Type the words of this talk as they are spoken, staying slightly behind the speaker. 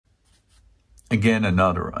Again,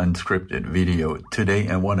 another unscripted video. Today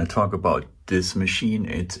I want to talk about this machine.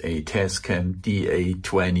 It's a TASCAM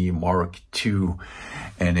DA-20 MKII,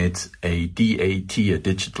 and it's a DAT, a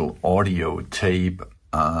digital audio tape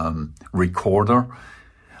recorder.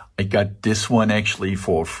 I got this one actually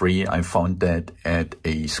for free. I found that at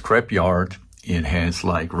a scrapyard. It has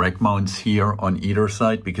like rack mounts here on either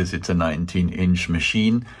side because it's a 19-inch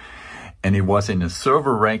machine, and it was in a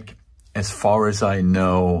server rack. As far as I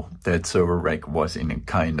know, that server rack was in a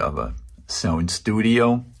kind of a sound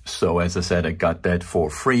studio. So as I said, I got that for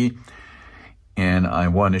free. And I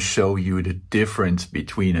want to show you the difference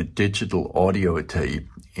between a digital audio tape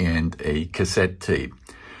and a cassette tape.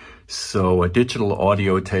 So a digital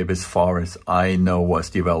audio tape, as far as I know, was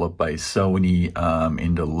developed by Sony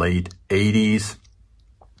in the late 80s.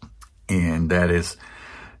 And that is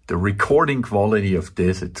the recording quality of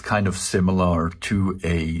this. It's kind of similar to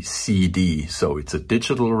a CD. So it's a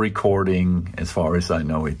digital recording. As far as I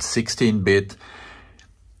know, it's 16-bit.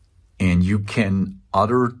 And you can,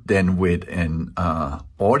 other than with an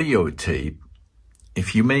audio tape,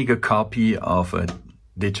 if you make a copy of a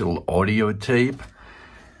digital audio tape,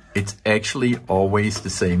 it's actually always the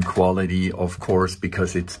same quality, of course,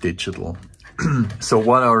 because it's digital. So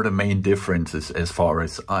what are the main differences as far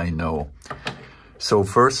as I know? So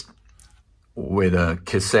first, with a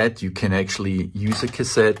cassette, you can actually use a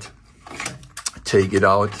cassette, take it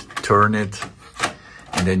out, turn it,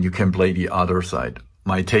 and then you can play the other side.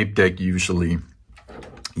 My tape deck, usually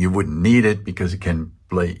you wouldn't need it because you can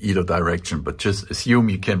play either direction, but just assume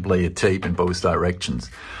you can play a tape in both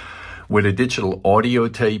directions. With a digital audio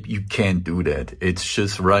tape, you can't do that. It's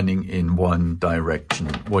just running in one direction.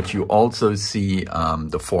 What you also see,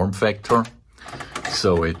 the form factor.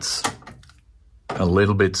 So it's a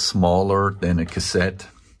little bit smaller than a cassette.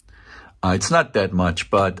 It's not that much,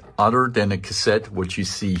 but other than a cassette, what you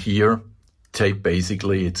see here, tape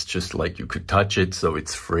basically, it's just like you could touch it, so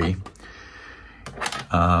it's free.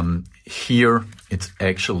 Here, it's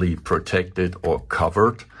actually protected or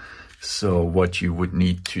covered. So what you would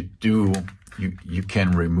need to do, you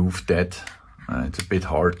can remove that. It's a bit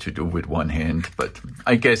hard to do with one hand, but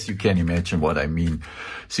I guess you can imagine what I mean.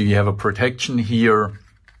 So you have a protection here,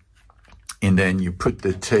 and then you put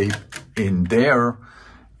the tape in there,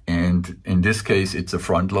 and in this case, it's a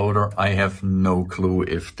front loader. I have no clue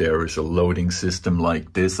if there is a loading system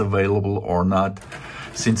like this available or not.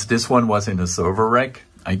 Since this one was in a server rack,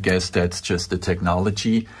 I guess that's just the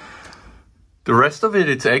technology. The rest of it,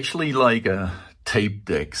 it's actually like a tape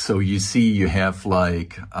deck. So you see you have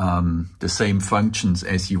like the same functions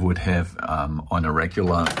as you would have on a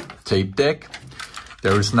regular tape deck.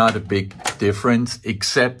 There is not a big difference,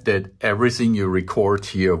 except that everything you record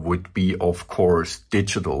here would be, of course,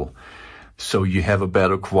 digital. So you have a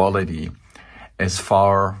better quality. As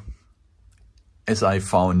far as I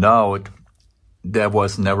found out, there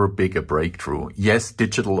was never big a breakthrough. Yes,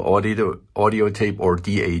 digital audio tape or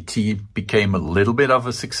DAT became a little bit of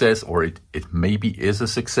a success, or it maybe is a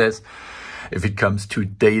success if it comes to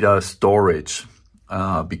data storage,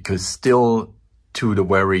 because still to the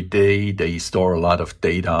very day, they store a lot of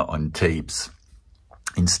data on tapes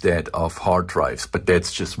instead of hard drives, but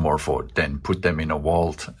that's just more for then put them in a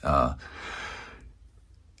vault. As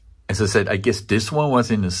I said, I guess this one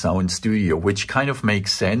was in a sound studio, which kind of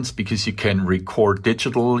makes sense because you can record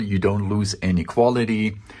digital, you don't lose any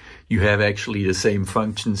quality. You have actually the same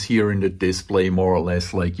functions here in the display, more or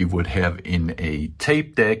less like you would have in a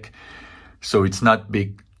tape deck. So it's not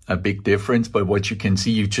a big difference, but what you can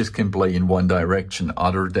see, you just can play in one direction,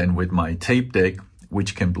 other than with my tape deck,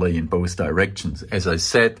 which can play in both directions. As I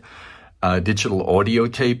said, digital audio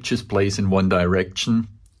tape just plays in one direction,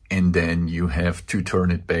 and then you have to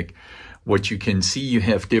turn it back. What you can see, you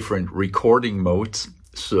have different recording modes.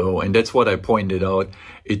 So, and that's what I pointed out.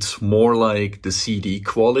 It's more like the CD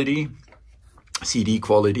quality. CD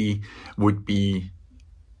quality would be,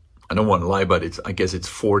 I don't want to lie, but I guess it's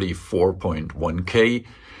 44.1K.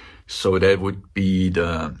 So that would be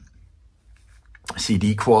the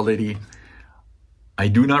CD quality. I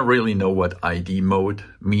do not really know what ID mode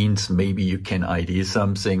means. Maybe you can ID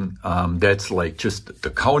something. That's like just the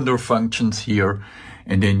counter functions here.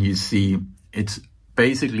 And then you see it's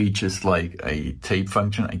basically just like a tape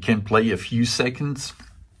function. I can play a few seconds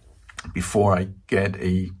before I get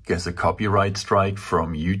a copyright strike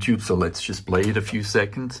from YouTube. So let's just play it a few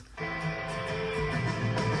seconds.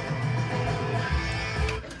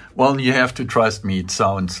 Well, you have to trust me, it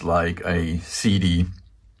sounds like a CD.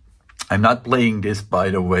 I'm not playing this, by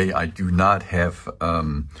the way. I do not have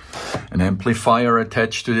an amplifier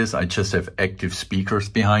attached to this. I just have active speakers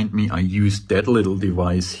behind me. I use that little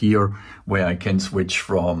device here where I can switch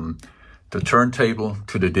from the turntable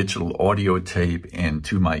to the digital audio tape and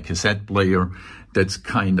to my cassette player. That's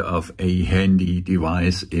kind of a handy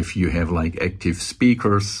device if you have like active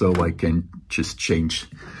speakers, so I can just change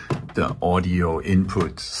the audio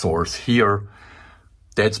input source here.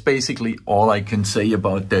 That's basically all I can say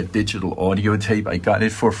about that digital audio tape. I got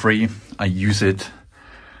it for free. I use it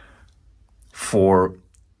for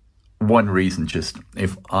one reason, just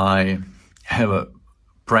if I have a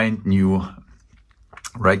brand new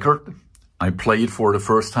record, I play it for the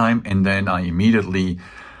first time and then I immediately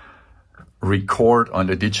record on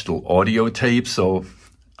the digital audio tape. So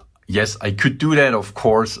yes, I could do that, of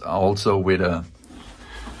course, also with a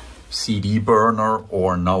CD burner,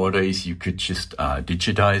 or nowadays you could just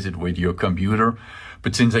digitize it with your computer.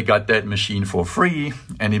 But since I got that machine for free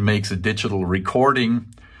and it makes a digital recording,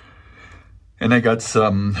 and I got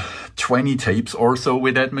some 20 tapes or so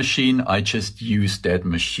with that machine, I just used that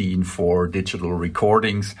machine for digital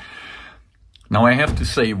recordings. Now I have to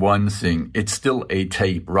say one thing, it's still a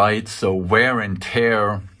tape, right? So wear and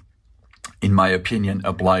tear, in my opinion,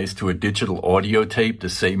 applies to a digital audio tape the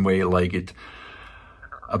same way like it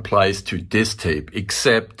applies to this tape,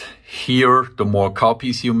 except here, the more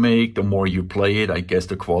copies you make, the more you play it, I guess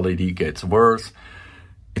the quality gets worse.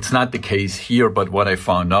 It's not the case here, but what I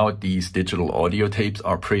found out, these digital audio tapes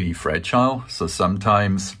are pretty fragile. So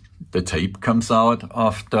sometimes the tape comes out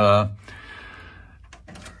of that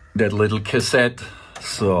little cassette.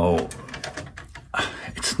 So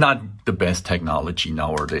it's not the best technology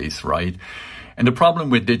nowadays, right? And the problem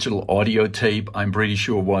with digital audio tape, I'm pretty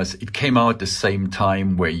sure, was it came out the same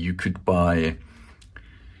time where you could buy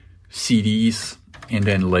CDs and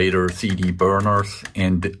then later CD burners.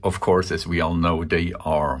 And of course, as we all know, they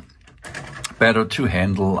are better to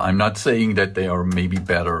handle. I'm not saying that they are maybe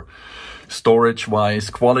better storage-wise,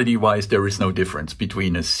 quality-wise. There is no difference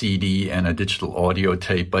between a CD and a digital audio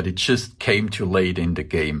tape, but it just came too late in the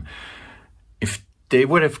game. If they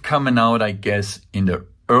would have come out, I guess, in the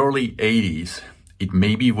early 80s, it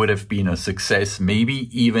maybe would have been a success, maybe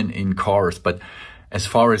even in cars. But as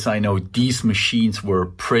far as I know, these machines were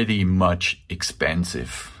pretty much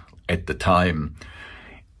expensive at the time.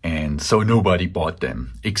 And so nobody bought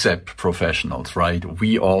them except professionals, right?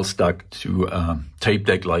 We all stuck to a tape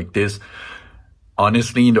deck like this.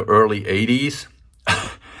 Honestly, in the early 80s,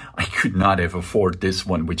 I could not have afforded this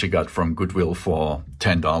one, which I got from Goodwill for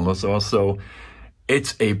 $10 or so.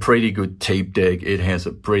 It's a pretty good tape deck. It has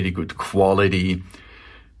a pretty good quality.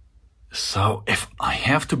 So if I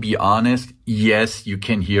have to be honest, yes, you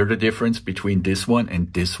can hear the difference between this one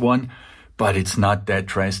and this one, but it's not that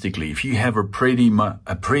drastically. If you have a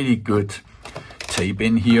pretty good tape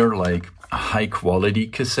in here, like a high quality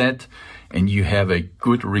cassette, and you have a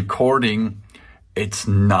good recording, it's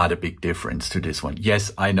not a big difference to this one.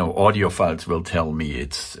 Yes, I know audiophiles will tell me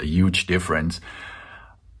it's a huge difference.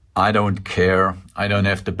 I don't care. I don't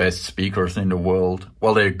have the best speakers in the world.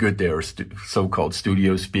 Well, they're good. They're so-called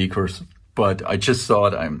studio speakers. But I just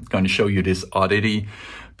thought I'm going to show you this oddity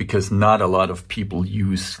because not a lot of people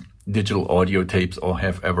use digital audio tapes or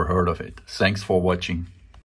have ever heard of it. Thanks for watching.